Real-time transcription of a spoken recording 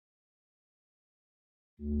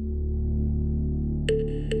Welcome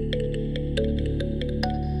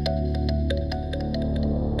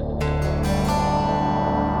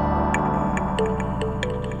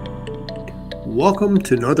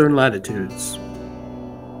to Northern Latitudes.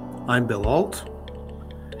 I'm Bill Alt,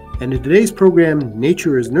 and in today's program,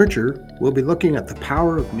 Nature is Nurture, we'll be looking at the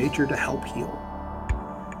power of nature to help heal.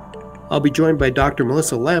 I'll be joined by Dr.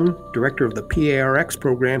 Melissa Lem, Director of the PARX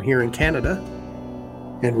program here in Canada,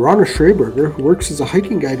 and Ronna Schreberger, who works as a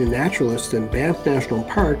hiking guide and naturalist in Banff National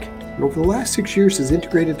Park, and over the last 6 years has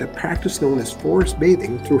integrated a practice known as forest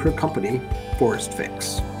bathing through her company, Forest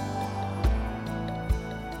Fix.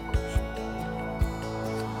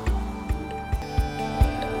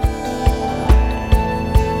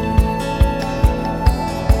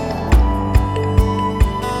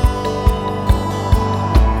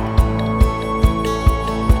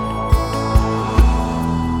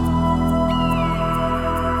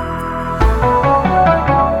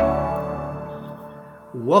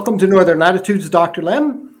 Welcome to Northern Latitudes, Dr.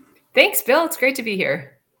 Lem. Thanks, Bill. It's great to be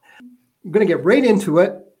here. I'm going to get right into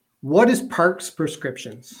it. What is Parx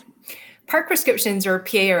Prescriptions? Parx Prescriptions, or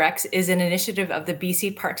PARX, is an initiative of the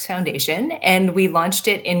BC Parks Foundation, and we launched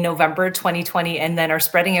it in November 2020 and then are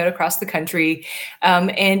spreading out across the country.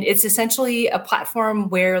 And it's essentially a platform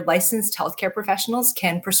where licensed healthcare professionals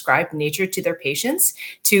can prescribe nature to their patients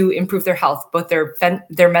to improve their health, both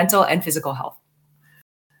their mental and physical health.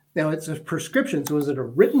 Now, it's a prescription, so is it a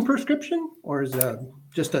written prescription or is it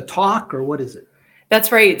just a talk, or what is it? That's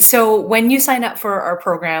right. So when you sign up for our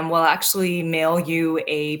program, we'll actually mail you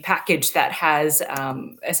a package that has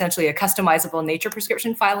essentially a customizable nature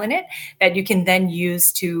prescription file in it that you can then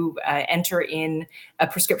use to enter in a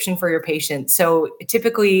prescription for your patient. So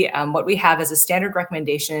typically what we have as a standard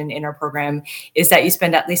recommendation in our program is that you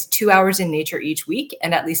spend at least 2 hours in nature each week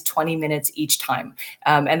and at least 20 minutes each time.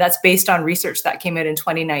 And that's based on research that came out in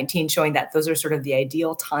 2019 showing that those are sort of the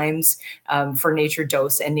ideal times for nature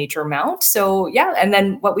dose and nature amount. So yeah. And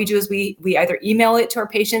then what we do is we either email it to our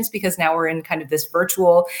patients, because now we're in kind of this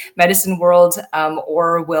virtual medicine world,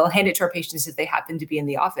 or we'll hand it to our patients if they happen to be in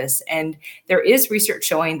the office. And there is research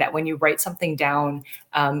showing that when you write something down,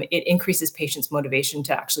 it increases patients' motivation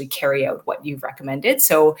to actually carry out what you've recommended.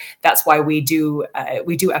 So that's why we do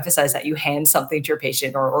emphasize that you hand something to your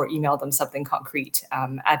patient or email them something concrete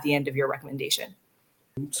at the end of your recommendation.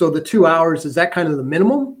 So the 2 hours, is that kind of the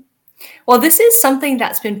minimum? Well, this is something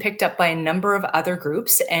that's been picked up by a number of other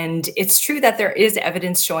groups, and it's true that there is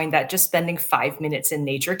evidence showing that just spending 5 minutes in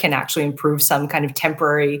nature can actually improve some kind of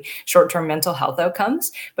temporary short-term mental health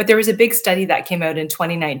outcomes. But there was a big study that came out in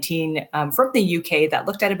 2019 from the UK that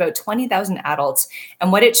looked at about 20,000 adults,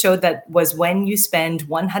 and what it showed that was when you spend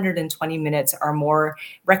 120 minutes or more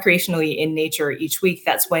recreationally in nature each week,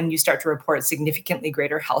 that's when you start to report significantly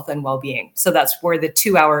greater health and well-being. So that's where the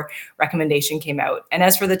 2-hour recommendation came out. And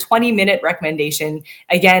as for the 20-minute recommendation,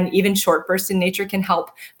 again, even short bursts in nature can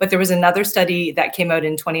help. But there was another study that came out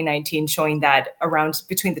in 2019 showing that around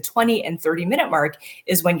between the 20 and 30-minute mark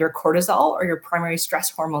is when your cortisol or your primary stress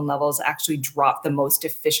hormone levels actually drop the most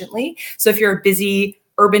efficiently. So if you're a busy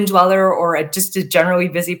urban dweller or just a generally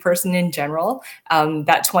busy person in general,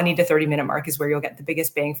 that 20 to 30-minute mark is where you'll get the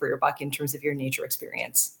biggest bang for your buck in terms of your nature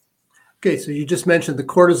experience. Okay, so you just mentioned the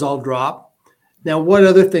cortisol drop. Now, what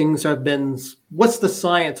other things what's the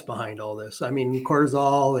science behind all this? I mean,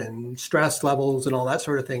 cortisol and stress levels and all that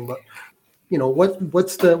sort of thing, but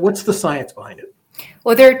what's the science behind it?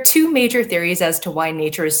 Well, there are two major theories as to why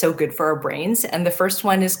nature is so good for our brains. And the first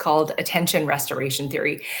one is called attention restoration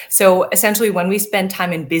theory. So essentially, when we spend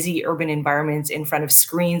time in busy urban environments in front of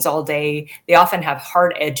screens all day, they often have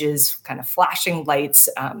hard edges, kind of flashing lights,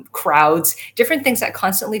 crowds, different things that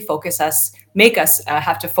constantly make us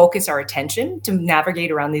have to focus our attention to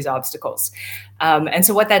navigate around these obstacles. And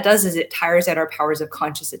so what that does is it tires out our powers of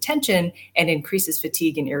conscious attention and increases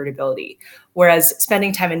fatigue and irritability. Whereas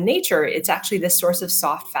spending time in nature, it's actually this source of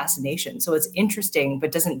soft fascination. So it's interesting,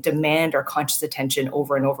 but doesn't demand our conscious attention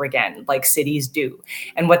over and over again, like cities do.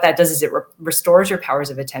 And what that does is it restores your powers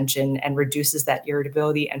of attention and reduces that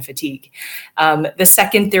irritability and fatigue. The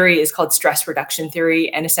second theory is called stress reduction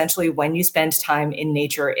theory. And essentially, when you spend time in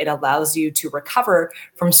nature, it allows you to recover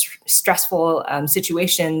from stressful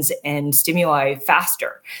situations and stimuli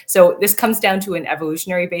faster. So this comes down to an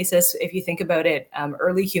evolutionary basis. If you think about it,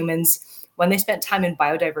 early humans, when they spent time in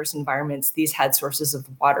biodiverse environments, these had sources of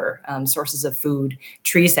water, sources of food,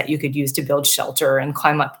 trees that you could use to build shelter and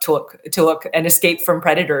climb up to look and escape from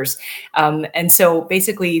predators. And so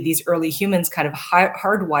basically these early humans kind of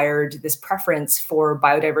hardwired this preference for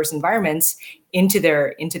biodiverse environments into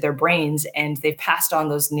their brains, and they've passed on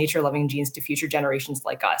those nature loving genes to future generations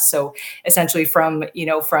like us. So essentially, from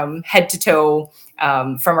head to toe,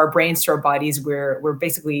 from our brains to our bodies, we're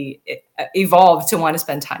basically evolved to want to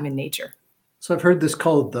spend time in nature. So I've heard this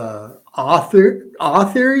called the awe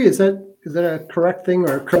theory. Is that a correct thing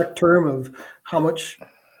or a correct term of how much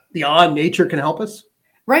the awe in nature can help us?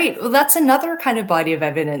 Right. Well, that's another kind of body of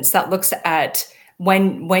evidence that looks at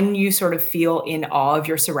when you sort of feel in awe of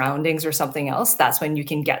your surroundings or something else, that's when you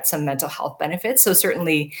can get some mental health benefits. So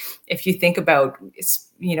certainly, if you think about,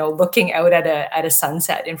 looking out at a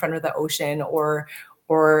sunset in front of the ocean, or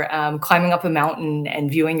climbing up a mountain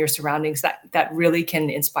and viewing your surroundings, that really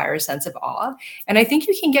can inspire a sense of awe. And I think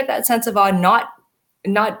you can get that sense of awe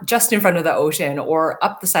not just in front of the ocean or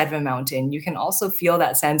up the side of a mountain. You can also feel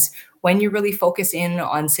that sense when you really focus in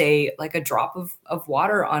on, say, like a drop of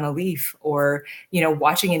water on a leaf, or,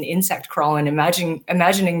 watching an insect crawl and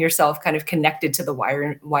imagining yourself kind of connected to the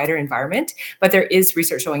wider environment. But there is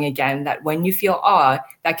research showing, again, that when you feel awe,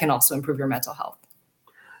 that can also improve your mental health.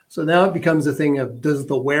 So now it becomes a thing of, does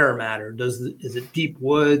the where matter? Is it deep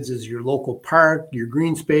woods? Is your local park, your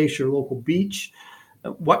green space, your local beach?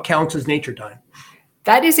 What counts as nature time?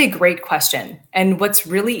 That is a great question. And what's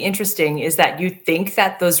really interesting is that you think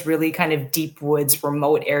that those really kind of deep woods,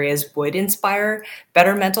 remote areas would inspire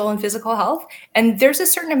better mental and physical health. And there's a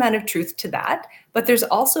certain amount of truth to that. But there's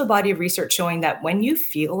also a body of research showing that when you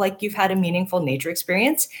feel like you've had a meaningful nature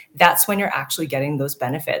experience, that's when you're actually getting those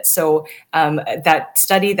benefits. So that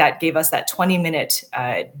study that gave us that 20-minute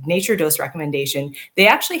nature dose recommendation, they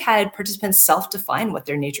actually had participants self-define what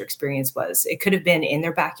their nature experience was. It could have been in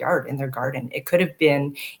their backyard, in their garden. It could have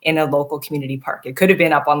been in a local community park. It could have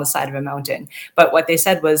been up on the side of a mountain. But what they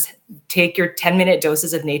said was, take your 10-minute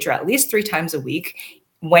doses of nature at least 3 times a week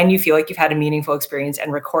when you feel like you've had a meaningful experience,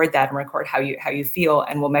 and record that, and record how you feel,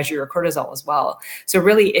 and we'll measure your cortisol as well. So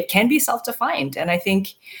really, it can be self-defined. And I think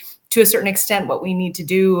to a certain extent, what we need to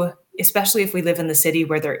do, especially if we live in the city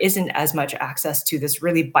where there isn't as much access to this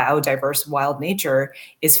really biodiverse wild nature,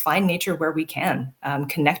 is find nature where we can.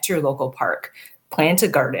 Connect to your local park, plant a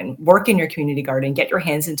garden, work in your community garden, get your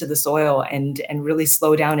hands into the soil, and really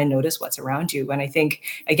slow down and notice what's around you. And I think,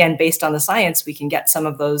 again, based on the science, we can get some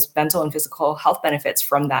of those mental and physical health benefits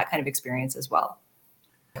from that kind of experience as well.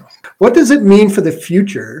 What does it mean for the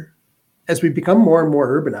future as we become more and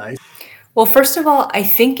more urbanized? Well, first of all, I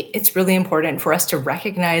think it's really important for us to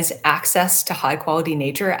recognize access to high quality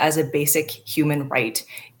nature as a basic human right.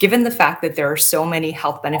 Given the fact that there are so many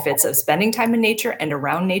health benefits of spending time in nature and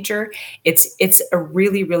around nature, it's a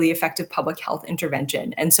really, really effective public health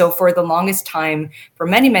intervention. And so for the longest time, for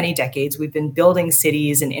many, many decades, we've been building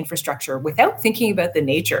cities and infrastructure without thinking about the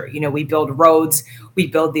nature. We build roads, we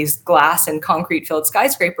build these glass and concrete filled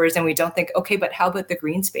skyscrapers, and we don't think, okay, but how about the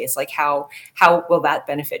green space? Like how will that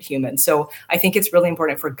benefit humans? So I think it's really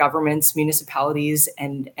important for governments, municipalities,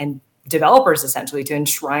 and developers essentially to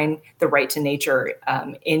enshrine the right to nature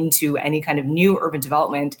into any kind of new urban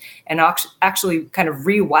development, and actually kind of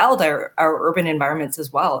rewild our urban environments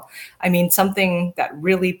as well. I mean, something that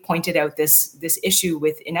really pointed out this issue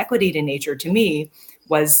with inequity to nature to me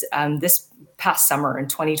was this past summer in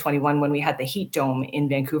 2021, when we had the heat dome in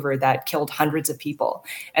Vancouver that killed hundreds of people.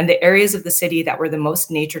 And the areas of the city that were the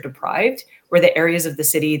most nature deprived were the areas of the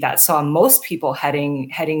city that saw most people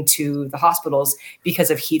heading to the hospitals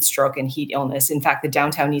because of heat stroke and heat illness. In fact, the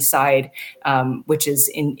downtown east side, which is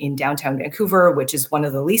in downtown Vancouver, which is one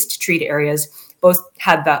of the least treated areas, both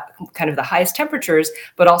had the kind of the highest temperatures,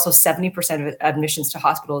 but also 70% of admissions to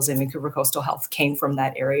hospitals in Vancouver Coastal Health came from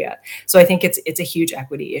that area. So I think it's a huge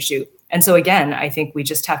equity issue. And so again, I think we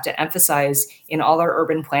just have to emphasize in all our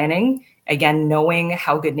urban planning, again, knowing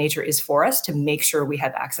how good nature is for us to make sure we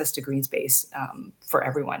have access to green space for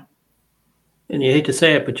everyone. And you hate to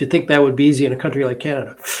say it, but you think that would be easy in a country like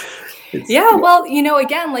Canada. Yeah, well,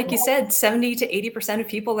 again, like you said, 70 to 80% of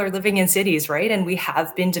people are living in cities, right? And we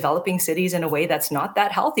have been developing cities in a way that's not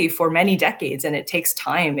that healthy for many decades. And it takes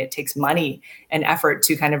time, it takes money and effort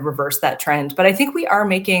to kind of reverse that trend. But I think we are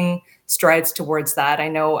making strides towards that. I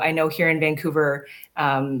know here in Vancouver,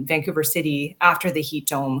 Vancouver City, after the heat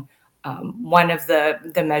dome, one of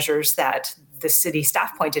the measures that the city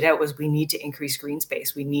staff pointed out was we need to increase green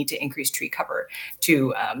space. We need to increase tree cover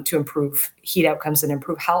to improve heat outcomes and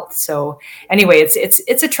improve health. So anyway,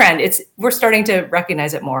 it's a trend. We're starting to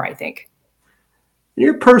recognize it more, I think.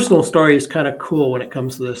 Your personal story is kind of cool when it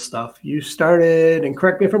comes to this stuff. You started, and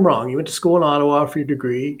correct me if I'm wrong, you went to school in Ottawa for your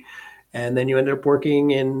degree, and then you ended up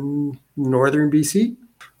working in northern BC.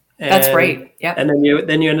 That's right. Yeah. And then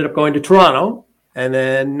you ended up going to Toronto, and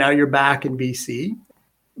then now you're back in BC.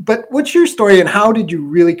 But what's your story, and how did you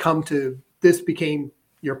really come to this became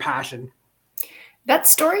your passion? That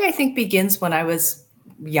story, I think, begins when I was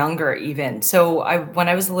younger even. So when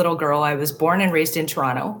I was a little girl, I was born and raised in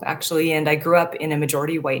Toronto, actually, and I grew up in a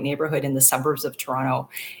majority white neighborhood in the suburbs of Toronto.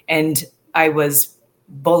 And I was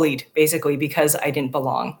bullied basically because I didn't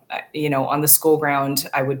belong. On the school ground,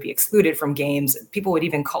 I would be excluded from games. People would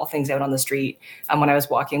even call things out on the street when I was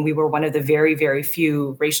walking. We were one of the very, very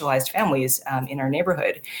few racialized families in our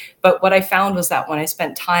neighborhood. But what I found was that when I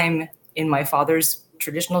spent time in my father's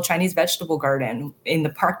traditional Chinese vegetable garden, in the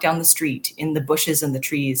park down the street, in the bushes and the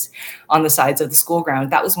trees on the sides of the school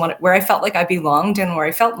ground, that was where I felt like I belonged and where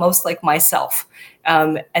I felt most like myself.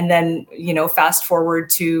 And then, fast forward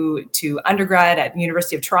to undergrad at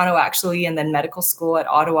University of Toronto, actually, and then medical school at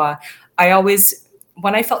Ottawa.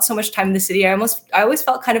 When I felt so much time in the city, I always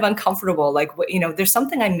felt kind of uncomfortable. Like, there's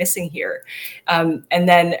something I'm missing here. And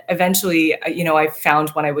then eventually, I found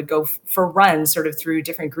when I would go for runs sort of through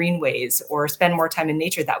different greenways or spend more time in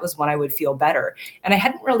nature, that was when I would feel better. And I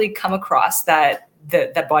hadn't really come across that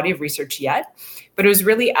body of research yet. But it was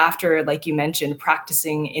really after, like you mentioned,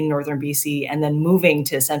 practicing in northern BC and then moving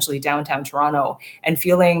to essentially downtown Toronto and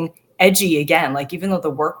feeling edgy again. Like, even though the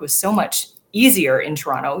work was so much easier in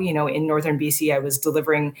Toronto, in northern BC, I was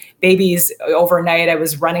delivering babies overnight. I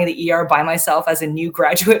was running the ER by myself as a new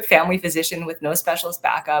graduate family physician with no specialist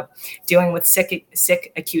backup, dealing with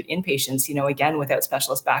sick acute inpatients, again, without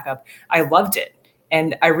specialist backup. I loved it.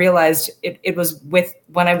 And I realized it was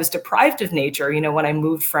when I was deprived of nature, when I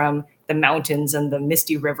moved from the mountains and the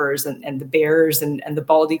misty rivers and the bears and the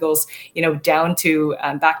bald eagles, down to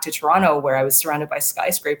back to Toronto, where I was surrounded by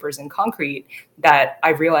skyscrapers and concrete, that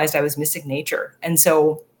I realized I was missing nature. And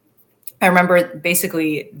so I remember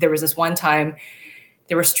basically there was this one time,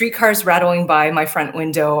 there were streetcars rattling by my front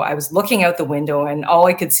window. I was looking out the window and all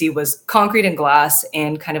I could see was concrete and glass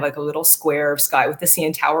and kind of like a little square of sky with the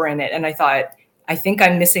CN Tower in it. And I thought, I think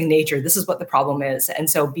I'm missing nature. This is what the problem is. And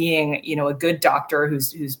so being, a good doctor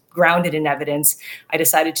who's grounded in evidence, I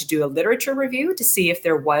decided to do a literature review to see if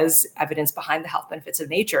there was evidence behind the health benefits of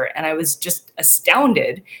nature. And I was just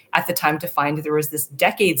astounded at the time to find there was this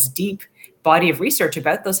decades deep body of research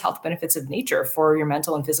about those health benefits of nature for your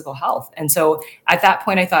mental and physical health. And so at that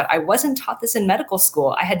point, I thought, I wasn't taught this in medical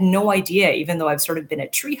school. I had no idea, even though I've sort of been a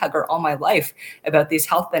tree hugger all my life, about these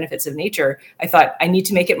health benefits of nature. I thought, I need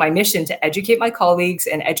to make it my mission to educate my colleagues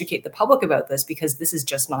and educate the public about this, because this is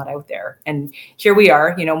just not out there. And here we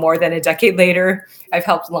are, more than a decade later. I've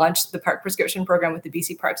helped launch the Park prescription program with the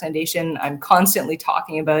BC Parks Foundation. I'm constantly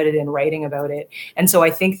talking about it and writing about it. And so I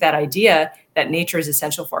think that idea that nature is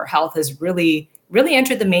essential for our health has really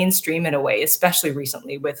entered the mainstream in a way, especially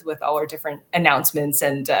recently with all our different announcements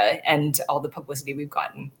and all the publicity we've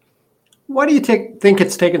gotten. Why do you think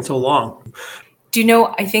it's taken so long?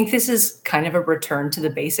 I think this is kind of a return to the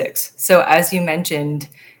basics. So as you mentioned,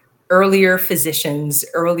 earlier physicians,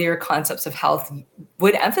 earlier concepts of health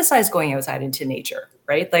would emphasize going outside into nature,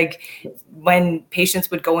 right? Like when patients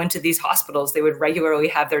would go into these hospitals, they would regularly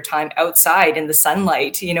have their time outside in the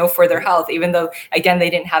sunlight, for their health, even though, again, they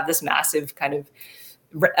didn't have this massive kind of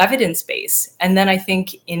evidence base. And then I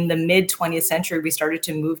think in the mid 20th century, we started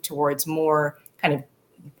to move towards more kind of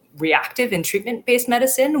reactive and treatment-based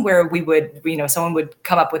medicine, where we would, someone would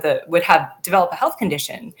come up with develop a health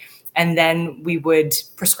condition, and then we would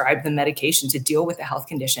prescribe the medication to deal with the health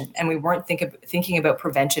condition. And we weren't thinking about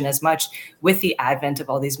prevention as much with the advent of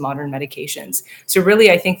all these modern medications. So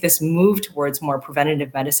really, I think this move towards more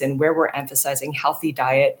preventative medicine, where we're emphasizing healthy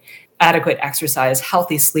diet, adequate exercise,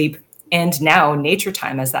 healthy sleep, and now nature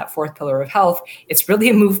time as that fourth pillar of health, it's really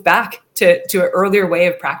a move back to an earlier way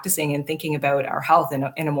of practicing and thinking about our health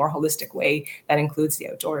in a more holistic way that includes the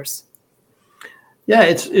outdoors. Yeah,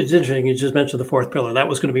 it's interesting. You just mentioned the fourth pillar. That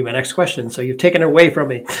was going to be my next question. So you've taken it away from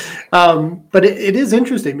me. But it is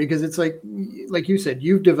interesting because it's like you said,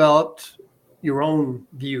 you've developed your own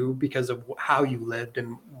view because of how you lived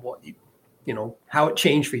and what how it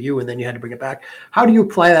changed for you, and then you had to bring it back. How do you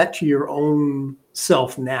apply that to your own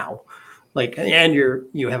self now? And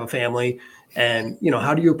you have a family, and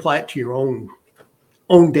how do you apply it to your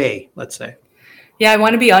own day, let's say? Yeah, I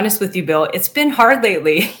want to be honest with you, Bill. It's been hard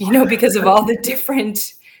lately, because of all the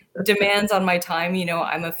different demands on my time.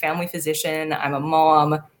 I'm a family physician. I'm a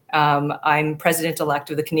mom. I'm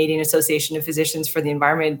president-elect of the Canadian Association of Physicians for the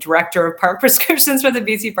Environment, director of Park prescriptions for the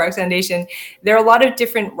BC Parks Foundation. There are a lot of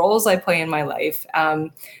different roles I play in my life.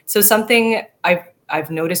 So something I've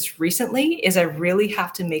noticed recently is I really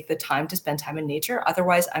have to make the time to spend time in nature.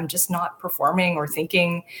 Otherwise, I'm just not performing or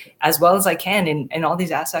thinking as well as I can in all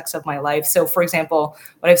these aspects of my life. So for example,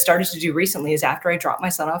 what I've started to do recently is after I drop my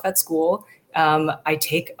son off at school, I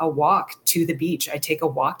take a walk to the beach. I take a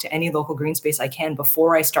walk to any local green space I can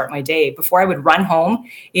before I start my day, before I would run home,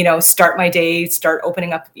 start my day, start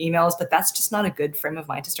opening up emails. But that's just not a good frame of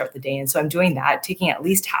mind to start the day. And so I'm doing that, taking at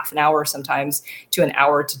least half an hour, sometimes to an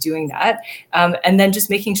hour to doing that. And then just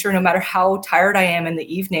making sure, no matter how tired I am in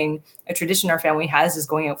the evening, a tradition our family has is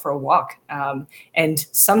going out for a walk. And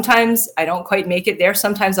sometimes I don't quite make it there.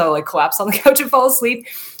 Sometimes I'll collapse on the couch and fall asleep.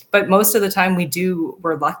 But most of the time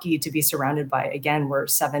we're lucky to be surrounded by, again, we're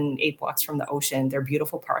 7-8 blocks from the ocean. There are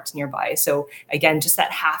beautiful parks nearby. So again, just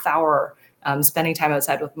that half hour spending time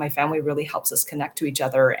outside with my family really helps us connect to each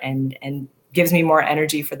other and gives me more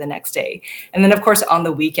energy for the next day. And then, of course, on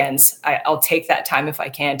the weekends, I'll take that time if I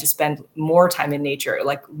can to spend more time in nature,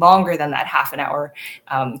 longer than that half an hour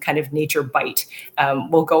kind of nature bite.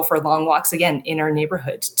 We'll go for long walks, again, in our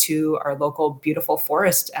neighborhood to our local beautiful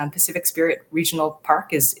forest. Pacific Spirit Regional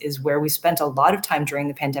Park is where we spent a lot of time during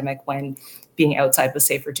the pandemic when being outside was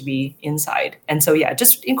safer to be inside. And so, yeah,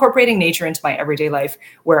 just incorporating nature into my everyday life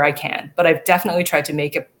where I can. But I've definitely tried to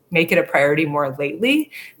make it a priority more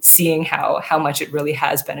lately, seeing how much it really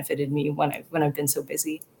has benefited me when I've been so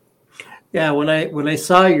busy. Yeah, when I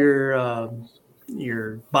saw your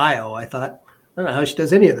bio, I thought, I don't know how she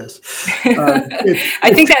does any of this.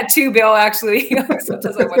 I think that too, Bill, actually.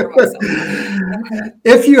 Sometimes I wonder myself.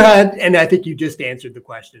 If you had, and I think you just answered the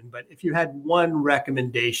question, but if you had one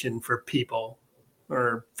recommendation for people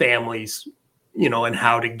or families, and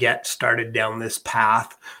how to get started down this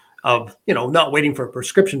path of, not waiting for a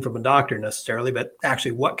prescription from a doctor necessarily, but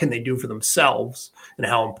actually what can they do for themselves and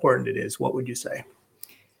how important it is, what would you say?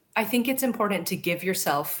 I think it's important to give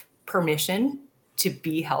yourself permission to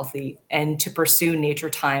be healthy and to pursue nature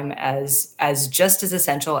time as just as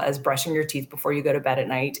essential as brushing your teeth before you go to bed at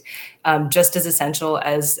night, just as essential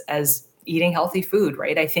as eating healthy food,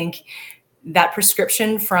 right? I think that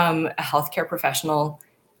prescription from a healthcare professional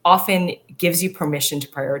often gives you permission to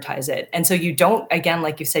prioritize it. And so you don't, again,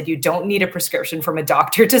 like you said, you don't need a prescription from a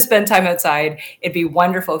doctor to spend time outside. It'd be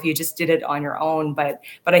wonderful if you just did it on your own. But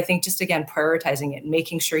I think just, again, prioritizing it,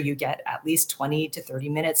 making sure you get at least 20 to 30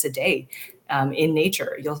 minutes a day in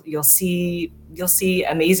nature. You'll see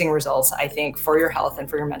amazing results, I think, for your health and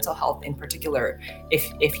for your mental health in particular,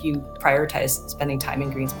 if you prioritize spending time in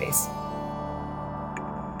green space.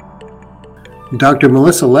 Dr.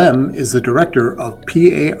 Melissa Lem is the director of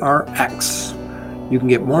PARX. You can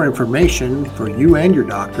get more information for you and your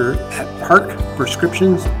doctor at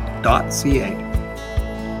parkprescriptions.ca.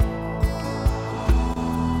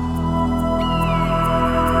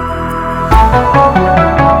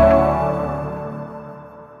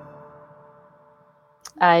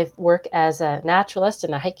 I work as a naturalist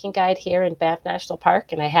and a hiking guide here in Banff National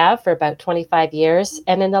Park, and I have for about 25 years.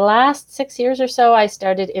 And in the last 6 years or so, I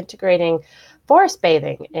started integrating forest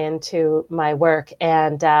bathing into my work.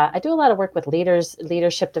 And I do a lot of work with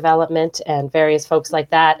leadership development and various folks like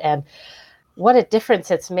that. And what a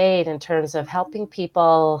difference it's made in terms of helping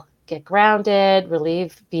people get grounded,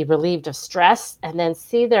 be relieved of stress, and then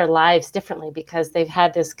see their lives differently because they've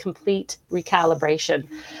had this complete recalibration.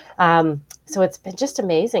 So it's been just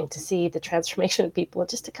amazing to see the transformation of people in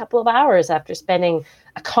just a couple of hours after spending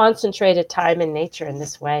a concentrated time in nature in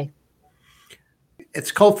this way.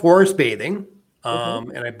 It's called forest bathing,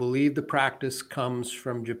 and I believe the practice comes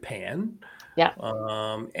from Japan. Yeah.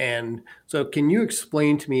 And so can you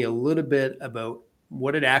explain to me a little bit about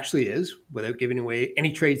what it actually is without giving away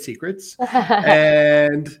any trade secrets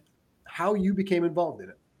and how you became involved in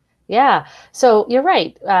it? Yeah, so you're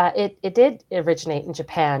right. It did originate in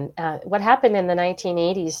Japan. What happened in the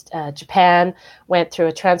 1980s, Japan went through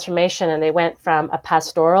a transformation and they went from a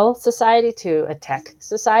pastoral society to a tech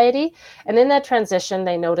society. And in that transition,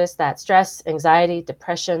 they noticed that stress, anxiety,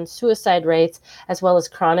 depression, suicide rates, as well as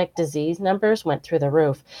chronic disease numbers went through the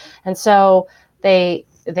roof. And so they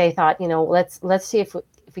thought, let's see if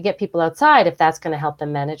we get people outside, if that's going to help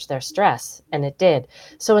them manage their stress. And it did.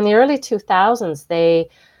 So in the early 2000s, they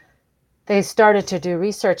started to do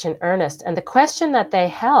research in earnest. And the question that they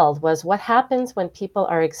held was, what happens when people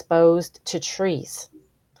are exposed to trees?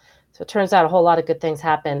 So it turns out a whole lot of good things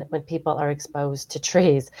happen when people are exposed to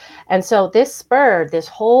trees. And so this spurred this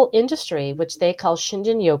whole industry, which they call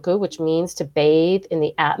Shinjin-yoku, which means to bathe in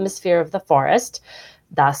the atmosphere of the forest,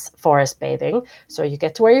 thus forest bathing. So you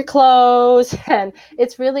get to wear your clothes, and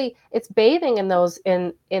it's bathing in those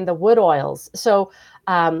in the wood oils. So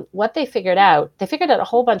what they figured out a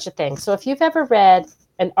whole bunch of things. So if you've ever read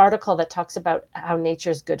an article that talks about how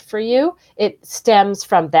nature is good for you, it stems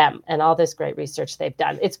from them and all this great research they've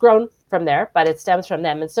done. It's grown from there, but it stems from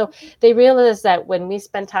them. And so they realize that when we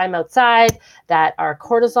spend time outside, that our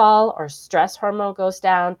cortisol or stress hormone goes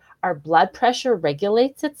down, our blood pressure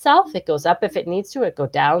regulates itself. It goes up if it needs to, it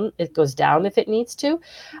goes down if it needs to.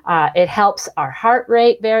 It helps our heart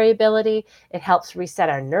rate variability. It helps reset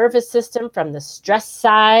our nervous system from the stress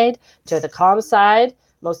side to the calm side.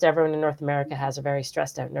 Most everyone in North America has a very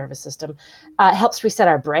stressed out nervous system. It helps reset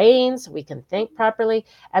our brains. We can think properly.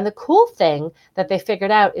 And the cool thing that they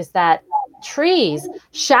figured out is that trees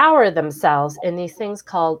shower themselves in these things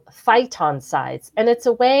called phytoncides. And it's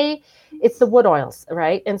the wood oils,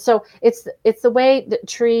 right? And so it's the way the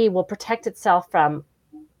tree will protect itself from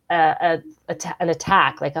an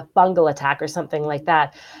attack, like a fungal attack or something like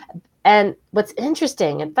that. And what's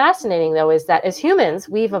interesting and fascinating, though, is that as humans,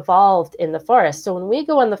 we've evolved in the forest. So when we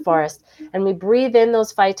go in the forest and we breathe in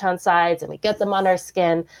those phytoncides and we get them on our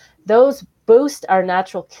skin, those boost our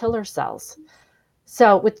natural killer cells.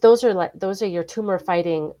 So those are your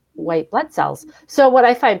tumor-fighting white blood cells. So what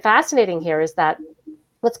I find fascinating here is that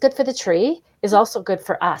what's good for the tree is also good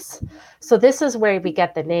for us. So this is where we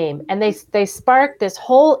get the name. And they sparked this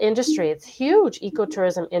whole industry. It's huge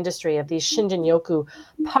ecotourism industry of these Shinrin-yoku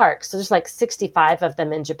parks. So there's like 65 of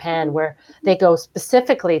them in Japan where they go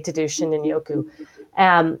specifically to do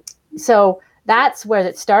Shinrin-yoku. So that's where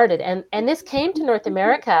it started. And this came to North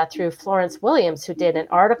America through Florence Williams, who did an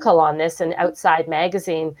article on this in Outside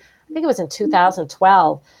Magazine. I think it was in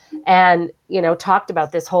 2012, and, talked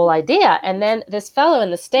about this whole idea. And then this fellow in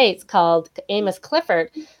the States called Amos Clifford,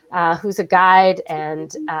 who's a guide,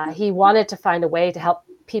 and he wanted to find a way to help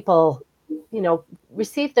people,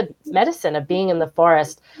 receive the medicine of being in the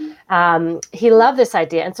forest. He loved this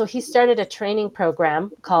idea. And so he started a training program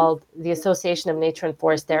called the Association of Nature and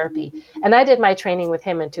Forest Therapy. And I did my training with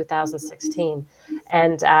him in 2016.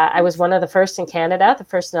 And I was one of the first in Canada, the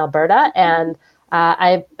first in Alberta, and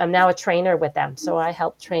I'm now a trainer with them. So I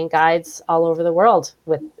help train guides all over the world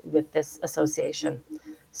with this association.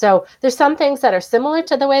 So there's some things that are similar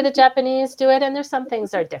to the way the Japanese do it, and there's some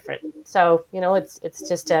things that are different. So, it's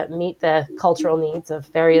just to meet the cultural needs of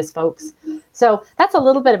various folks. So that's a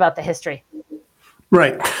little bit about the history.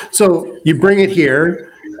 Right. So you bring it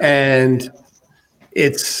here, and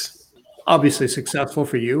it's obviously successful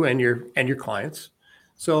for you and your clients.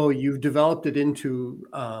 So you've developed it into,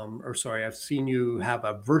 I've seen you have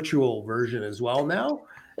a virtual version as well now.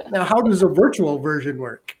 Now, how does a virtual version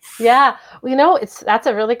work? Yeah, that's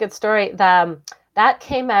a really good story. That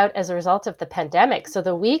came out as a result of the pandemic. So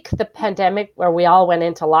the week the pandemic, where we all went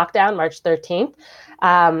into lockdown, March 13th,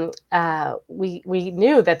 we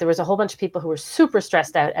knew that there was a whole bunch of people who were super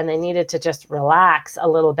stressed out and they needed to just relax a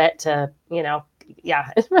little bit to,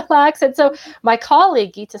 relax. And so my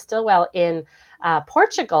colleague, Gita Stillwell in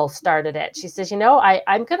Portugal started it. She says,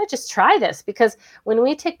 I'm going to just try this, because when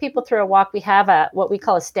we take people through a walk, we have what we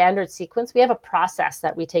call a standard sequence. We have a process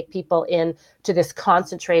that we take people in to this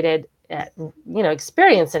concentrated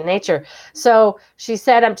experience in nature. So she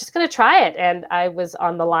said, I'm just going to try it. And I was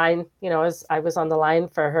on the line, as I was on the line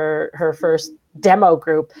for her first demo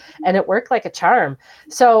group, and it worked like a charm.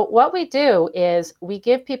 So what we do is we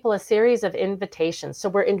give people a series of invitations. So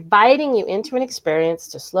we're inviting you into an experience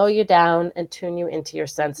to slow you down and tune you into your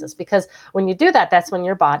senses, because when you do that, that's when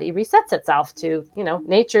your body resets itself to,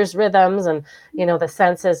 nature's rhythms and, the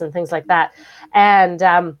senses and things like that.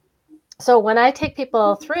 And, so when I take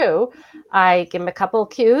people through, I give them a couple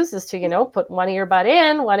of cues as to, put one earbud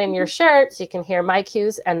in, one in your shirt, so you can hear my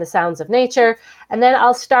cues and the sounds of nature. And then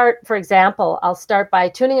I'll start by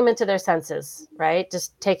tuning them into their senses, right?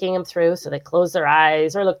 Just taking them through so they close their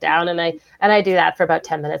eyes or look down. And I do that for about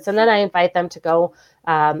 10 minutes. And then I invite them to go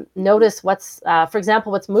notice for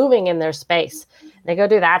example, what's moving in their space. They go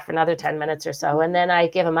do that for another 10 minutes or so. And then I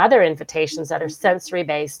give them other invitations that are sensory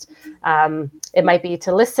based. It might be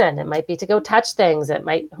to listen. It might be to go touch things.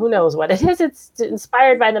 Who knows what it is. It's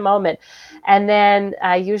inspired by the moment. And then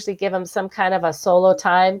I usually give them some kind of a solo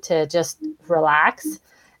time to just relax.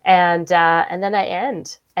 And then I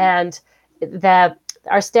end. And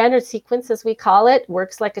our standard sequence, as we call it,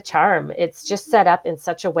 works like a charm. It's just set up in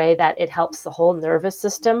such a way that it helps the whole nervous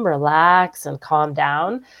system relax and calm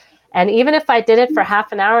down. And even if I did it for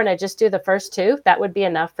half an hour and I just do the first two, that would be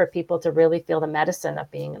enough for people to really feel the medicine of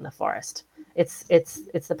being in the forest. It's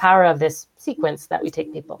the power of this sequence that we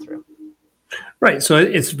take people through. Right. So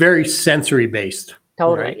it's very sensory based.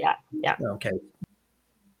 Totally. Right? Yeah. Okay.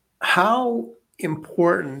 How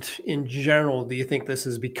important in general do you think this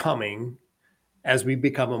is becoming as we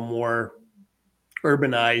become a more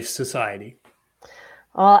urbanized society?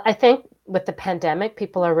 Well, I think with the pandemic,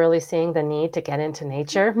 people are really seeing the need to get into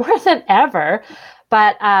nature more than ever.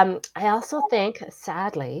 But I also think,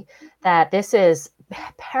 sadly, that this is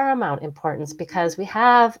paramount importance because we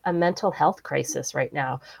have a mental health crisis right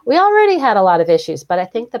now. We already had a lot of issues, but I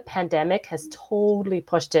think the pandemic has totally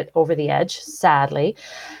pushed it over the edge, sadly.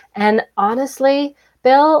 And honestly,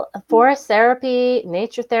 Bill, forest therapy,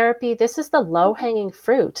 nature therapy, this is the low-hanging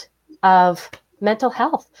fruit of mental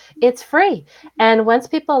health. It's free. And once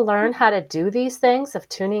people learn how to do these things of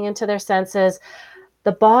tuning into their senses,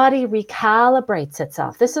 the body recalibrates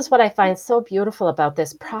itself. This is what I find so beautiful about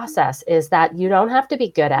this process is that you don't have to be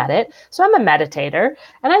good at it. So I'm a meditator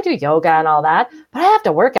and I do yoga and all that, but I have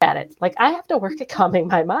to work at it. Like I have to work at calming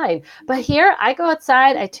my mind. But here I go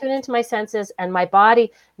outside, I tune into my senses and my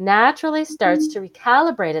body naturally starts to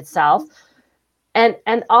recalibrate itself. And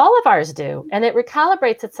all of ours do. And it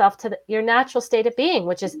recalibrates itself to your natural state of being,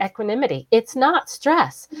 which is equanimity. It's not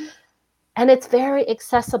stress. And it's very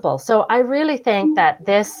accessible. So I really think that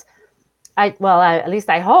this, at least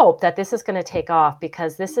I hope that this is going to take off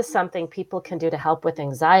because this is something people can do to help with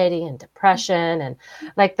anxiety and depression. And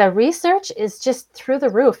like the research is just through the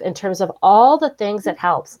roof in terms of all the things it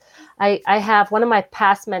helps. I have one of my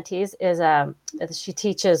past mentees she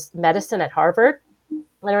teaches medicine at Harvard.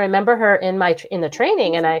 And I remember her in the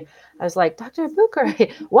training, and I was like, Dr.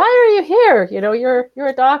 Bucari, why are you here? You know, you're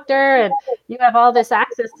a doctor and you have all this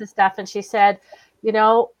access to stuff. And she said, you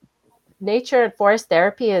know, nature and forest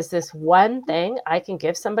therapy is this one thing I can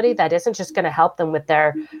give somebody that isn't just going to help them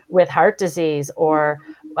with heart disease or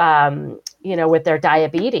with their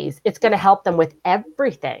diabetes. It's going to help them with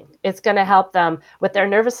everything. It's going to help them with their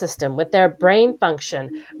nervous system, with their brain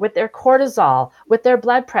function, with their cortisol, with their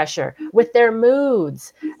blood pressure, with their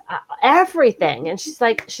moods, everything. And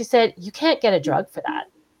she said, you can't get a drug for that.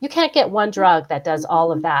 You can't get one drug that does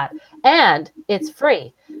all of that. And it's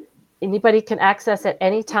free. Anybody can access it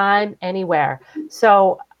anytime, anywhere.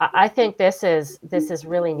 So I think this is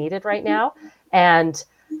really needed right now. And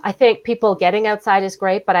I think people getting outside is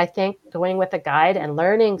great, but I think going with a guide and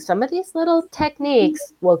learning some of these little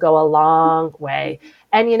techniques will go a long way.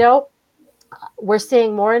 And, we're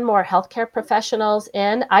seeing more and more healthcare professionals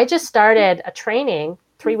in. I just started a training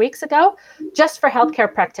 3 weeks ago just for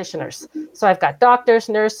healthcare practitioners. So I've got doctors,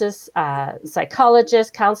 nurses,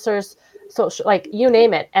 psychologists, counselors, social, like you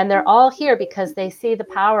name it. And they're all here because they see the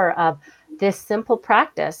power of this simple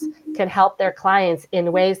practice can help their clients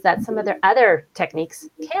in ways that some of their other techniques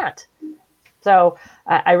can't. So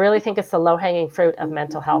I really think it's the low-hanging fruit of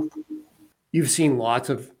mental health. You've seen lots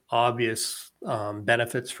of obvious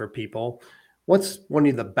benefits for people. What's one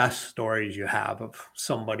of the best stories you have of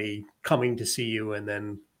somebody coming to see you and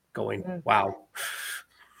then going, wow?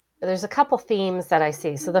 There's a couple themes that I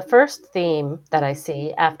see. So the first theme that I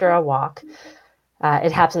see after a walk,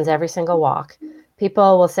 it happens every single walk.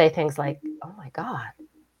 People will say things like, oh my God,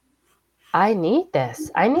 I need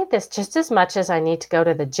this. I need this just as much as I need to go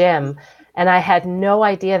to the gym. And I had no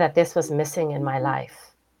idea that this was missing in my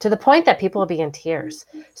life, to the point that people will be in tears.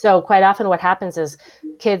 So quite often what happens is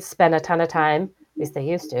kids spend a ton of time, at least they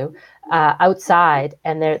used to, outside,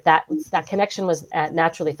 and that connection was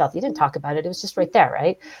naturally felt. You didn't talk about it. It was just right there,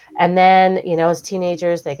 right? And then, as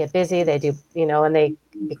teenagers, they get busy, they do, and they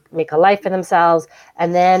make a life for themselves.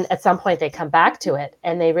 And then at some point they come back to it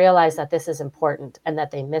and they realize that this is important and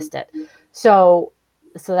that they missed it. So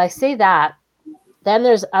I see that. Then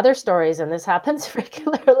there's other stories, and this happens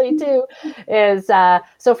regularly too, is,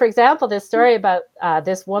 so for example, this story about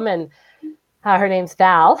this woman, her name's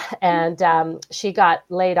Val, and she got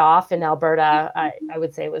laid off in Alberta. I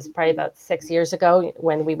would say it was probably about 6 years ago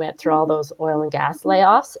when we went through all those oil and gas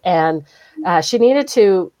layoffs, and she needed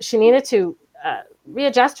to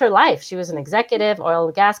readjust her life. She was an executive, oil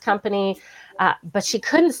and gas company, but she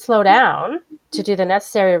couldn't slow down to do the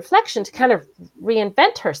necessary reflection to kind of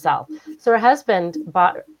reinvent herself. So her husband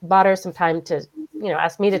bought her some time to,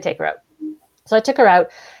 ask me to take her out. So I took her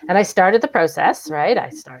out and I started the process, right? I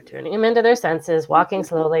started tuning them into their senses, walking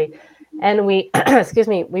slowly. And we,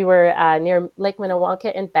 we were near Lake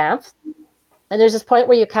Minnewanka in Banff. And there's this point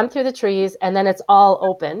where you come through the trees and then it's all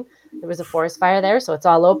open. There was a forest fire there, so it's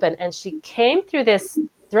all open. And she came through this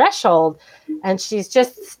threshold and she's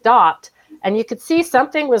just stopped. And you could see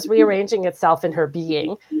something was rearranging itself in her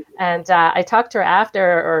being. And I talked to her after,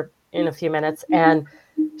 or in a few minutes, and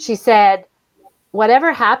she said,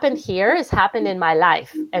 whatever happened here has happened in my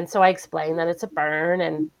life. And so I explained that it's a burn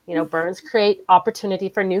and, burns create opportunity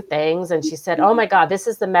for new things. And she said, oh my God, this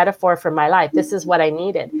is the metaphor for my life. This is what I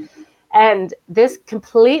needed. And this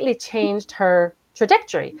completely changed her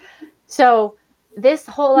trajectory. So this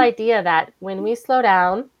whole idea that when we slow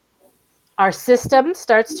down, our system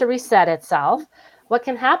starts to reset itself. What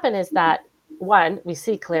can happen is that, one, we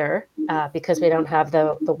see clearer because we don't have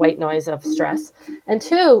the white noise of stress. And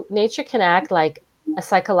two, nature can act like a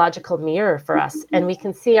psychological mirror for us, and we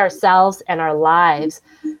can see ourselves and our lives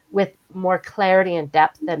with more clarity and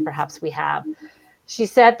depth than perhaps we have. She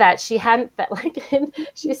said that she hadn't felt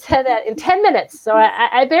she said that in 10 minutes. So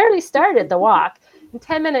I barely started the walk. In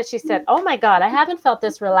 10 minutes, she said, "Oh my God, I haven't felt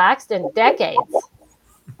this relaxed in decades."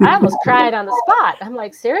 I almost cried on the spot. I'm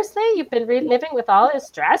like, seriously, you've been living with all this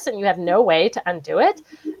stress and you have no way to undo it.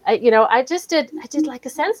 I did like a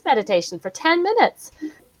sense meditation for 10 minutes.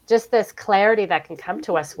 Just this clarity that can come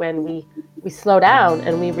to us when we slow down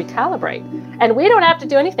and we recalibrate. And we don't have to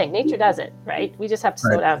do anything. Nature does it, right? We just have to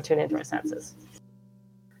slow down and tune into our senses.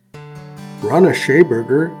 Ronna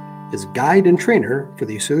Schreberger is guide and trainer for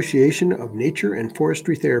the Association of Nature and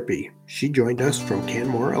Forestry Therapy. She joined us from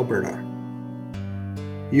Canmore, Alberta.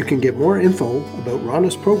 You can get more info about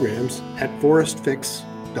Ronna's programs at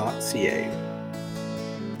forestfix.ca.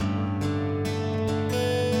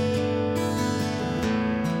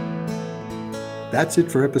 That's it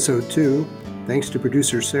for episode 2. Thanks to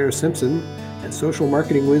producer Sarah Simpson and social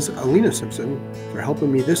marketing whiz Alina Simpson for helping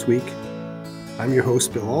me this week. I'm your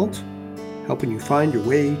host, Bill Alt, helping you find your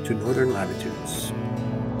way to northern latitudes.